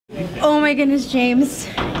Oh my goodness, James.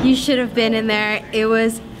 You should have been in there. It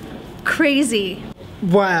was crazy.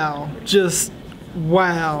 Wow. Just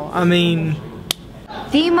wow. I mean,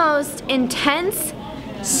 the most intense,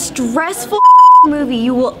 stressful movie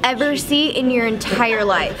you will ever see in your entire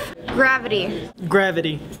life. Gravity.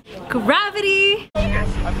 Gravity. Gravity.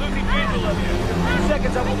 I'm losing visual of you. 2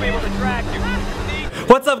 seconds I won't be able to track you.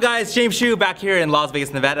 What's up guys, James Shu back here in Las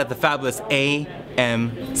Vegas, Nevada at the fabulous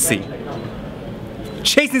AMC.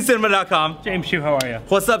 ChasingCinema.com. James Shu, how are you?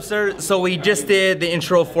 What's up, sir? So we just did the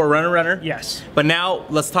intro for Runner. Yes. But now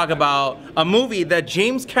let's talk about a movie that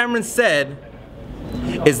James Cameron said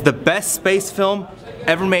is the best space film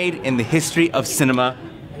ever made in the history of cinema,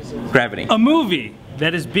 Gravity. A movie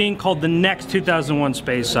that is being called the next 2001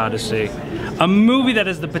 Space Odyssey. A movie that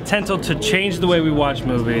has the potential to change the way we watch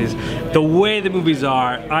movies, the way the movies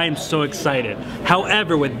are. I am so excited.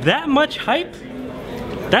 However, with that much hype,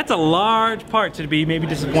 that's a large part to be maybe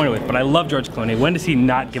disappointed with, but I love George Clooney. When does he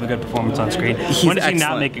not give a good performance on screen? When does he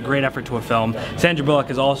not make a great effort to a film? Sandra Bullock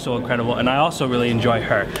is also incredible, and I also really enjoy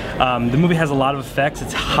her. The movie has a lot of effects.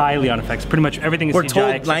 It's highly on effects. Pretty much everything is CGI. We're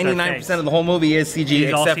told 99% of the whole movie is CG,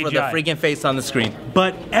 except for the freaking face on the screen.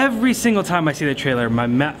 But every single time I see the trailer,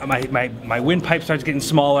 my windpipe starts getting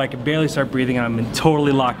smaller. I can barely start breathing, and I'm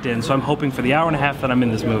totally locked in. So I'm hoping for the hour and a half that I'm in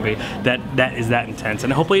this movie, that is that intense.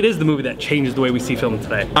 And hopefully it is the movie that changes the way we see film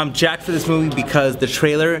today. I'm jacked for this movie because the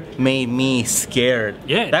trailer made me scared.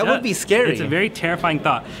 Yeah, that would be scary. It's a very terrifying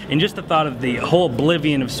thought. And just the thought of the whole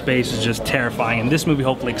oblivion of space is just terrifying. And this movie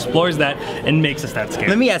hopefully explores that and makes us that scared.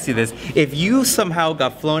 Let me ask you this. If you somehow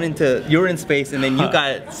got flown into, you're in space and then you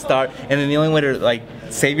got stuck, and then the only way to like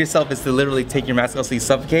save yourself is to literally take your mask off so you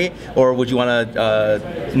suffocate, or would you want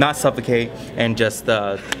to not suffocate and just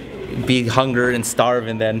be hungered and starve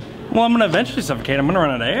and then? Well, I'm gonna eventually suffocate. I'm gonna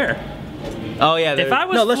run out of air. Oh yeah. If I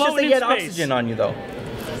was no, let's just say you had space, oxygen on you though.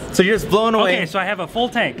 So you're just blown away. Okay, so I have a full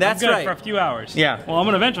tank. That's I'm good right. for a few hours. Yeah. Well, I'm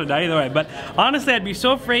gonna eventually die either way. But honestly, I'd be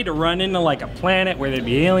so afraid to run into like a planet where there'd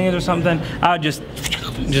be aliens or something. I would just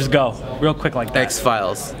go real quick like that.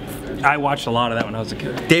 X-Files. I watched a lot of that when I was a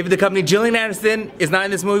kid. David Duchovny, Gillian Anderson is not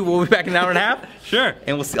in this movie. We'll be back in an hour and a half. Sure.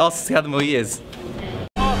 And we'll also see how the movie is.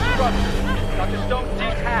 Dr. Stone,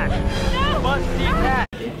 detach. Must detach.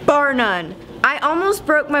 Bar none. I almost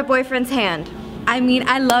broke my boyfriend's hand. I mean,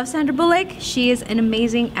 I love Sandra Bullock. She is an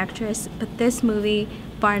amazing actress, but this movie,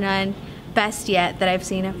 bar none, best yet that I've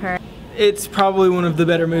seen of her. it's probably one of the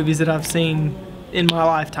better movies that I've seen in my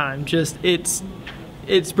lifetime. Just, it's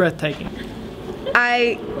breathtaking.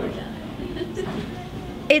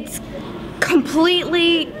 It's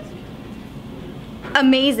completely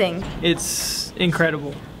amazing. It's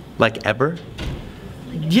incredible. Like ever?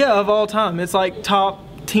 Yeah, of all time. It's like top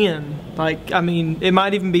 10. Like, I mean, it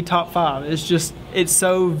might even be top 5. It's just, it's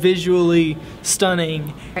so visually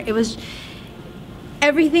stunning. It was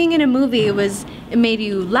everything in a movie. It made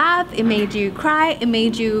you laugh, it made you cry, it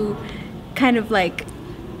made you kind of like,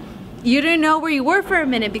 you didn't know where you were for a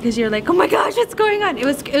minute because you're like, oh my gosh, what's going on? It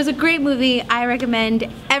was a great movie. I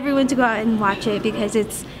recommend everyone to go out and watch it because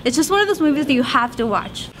it's just one of those movies that you have to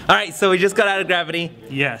watch. Alright, so we just got out of Gravity.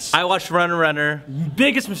 Yes. I watched Runner.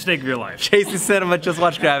 Biggest mistake of your life. Chasing Cinema just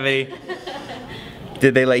watched Gravity.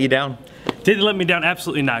 Did they let you down? Did it let me down?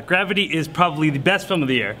 Absolutely not. Gravity is probably the best film of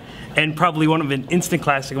the year and probably one of an instant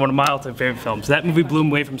classic and one of my all-time favorite films. That movie blew me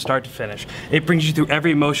away from start to finish. It brings you through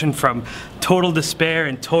every emotion from total despair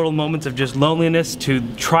and total moments of just loneliness to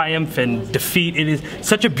triumph and defeat. It is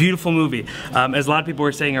such a beautiful movie. As a lot of people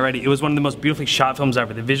were saying already, it was one of the most beautifully shot films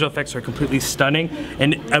ever. The visual effects are completely stunning,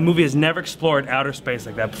 and a movie has never explored outer space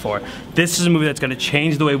like that before. This is a movie that's going to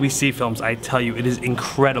change the way we see films. I tell you, it is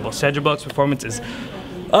incredible. Sandra Bullock's performance is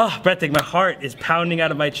breathtaking. My heart is pounding out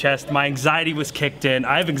of my chest. My anxiety was kicked in.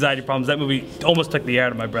 I have anxiety problems. That movie almost took the air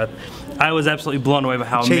out of my breath. I was absolutely blown away by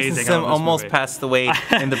how amazing Chasing Cinema almost passed away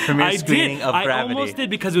in the premiere screening of Gravity. I almost did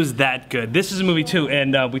because it was that good. This is a movie too,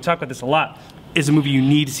 and we talk about this a lot. Is a movie you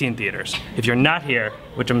need to see in theaters. If you're not here,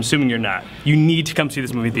 which I'm assuming you're not, you need to come see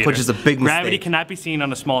this movie in theaters. Which is a big mistake. Gravity cannot be seen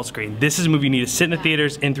on a small screen. This is a movie you need to sit in the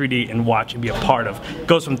theaters in 3D and watch and be a part of. It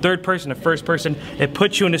goes from third person to first person. It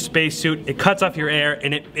puts you in a spacesuit. It cuts off your air,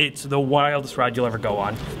 and it's the wildest ride you'll ever go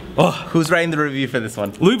on. Oh, who's writing the review for this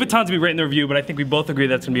one? Louis Vuitton's gonna be writing the review, but I think we both agree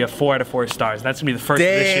that's gonna be a 4 out of 4 stars. That's gonna be the first of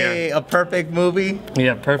this year. A perfect movie?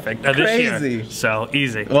 Yeah, perfect. This Crazy. year. So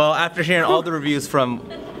easy. Well, after hearing all the reviews from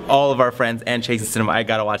all of our friends and Chasing Cinema, I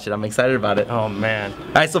gotta watch it. I'm excited about it. Oh man.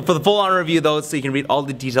 Alright, so for the full-on review though, so you can read all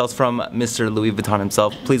the details from Mr. Louis Vuitton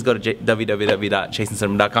himself, please go to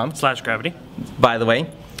www.chasingcinema.com/gravity. By the way,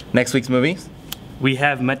 next week's movie? We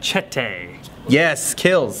have Machete. Yes,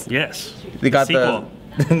 Kills. Yes. They got sequel.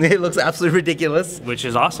 It looks absolutely ridiculous. Which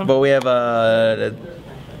is awesome. But we have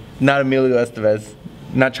not Emilio Estevez,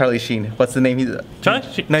 not Charlie Sheen. What's the name? Charlie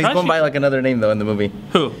Sheen. No, he's Charlie going by Sheen. like another name though in the movie.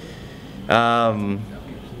 Who?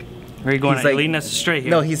 Where are you going? He's You're like- leading us astray here.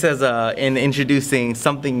 No, he says in introducing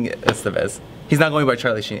something Estevez. He's not going by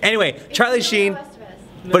Charlie Sheen. Anyway, Charlie Sheen,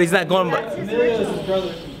 but he's not going by.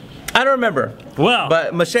 I don't remember. Well,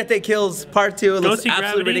 But Machete Kills Part 2 looks see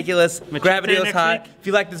absolutely Gravity. ridiculous. Machete Gravity was next hot. week. If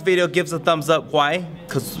you like this video, give us a thumbs up. Why?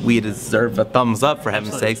 Because we deserve a thumbs up, for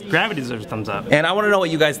heaven's sakes. Gravity deserves a thumbs up. And I want to know what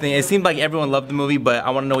you guys think. It seemed like everyone loved the movie, but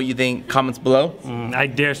I want to know what you think. Comments below. I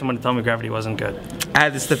dare someone to tell me Gravity wasn't good.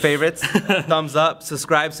 Add this to favorites. Thumbs up.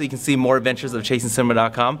 Subscribe so you can see more adventures of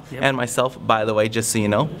ChasingCinema.com and myself, by the way, just so you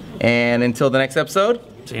know. And until the next episode,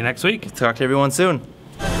 See you next week. talk to everyone soon.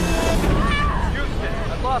 Houston,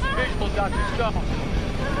 I lost visual, Dr. Stone.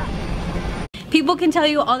 People can tell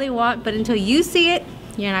you all they want, but until you see it,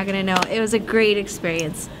 you're not gonna know. It was a great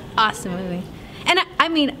experience. Awesome movie. And I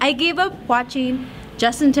mean, I gave up watching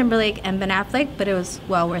Justin Timberlake and Ben Affleck, but it was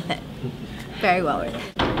well worth it. Very well worth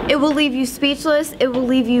it. It will leave you speechless. It will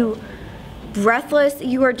leave you breathless.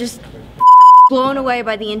 You are just blown away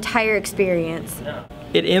by the entire experience.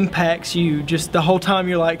 It impacts you just the whole time.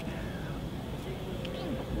 You're like,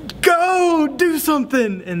 go do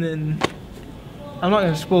something, and then I'm not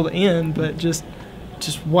gonna spoil the end, but just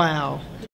wow.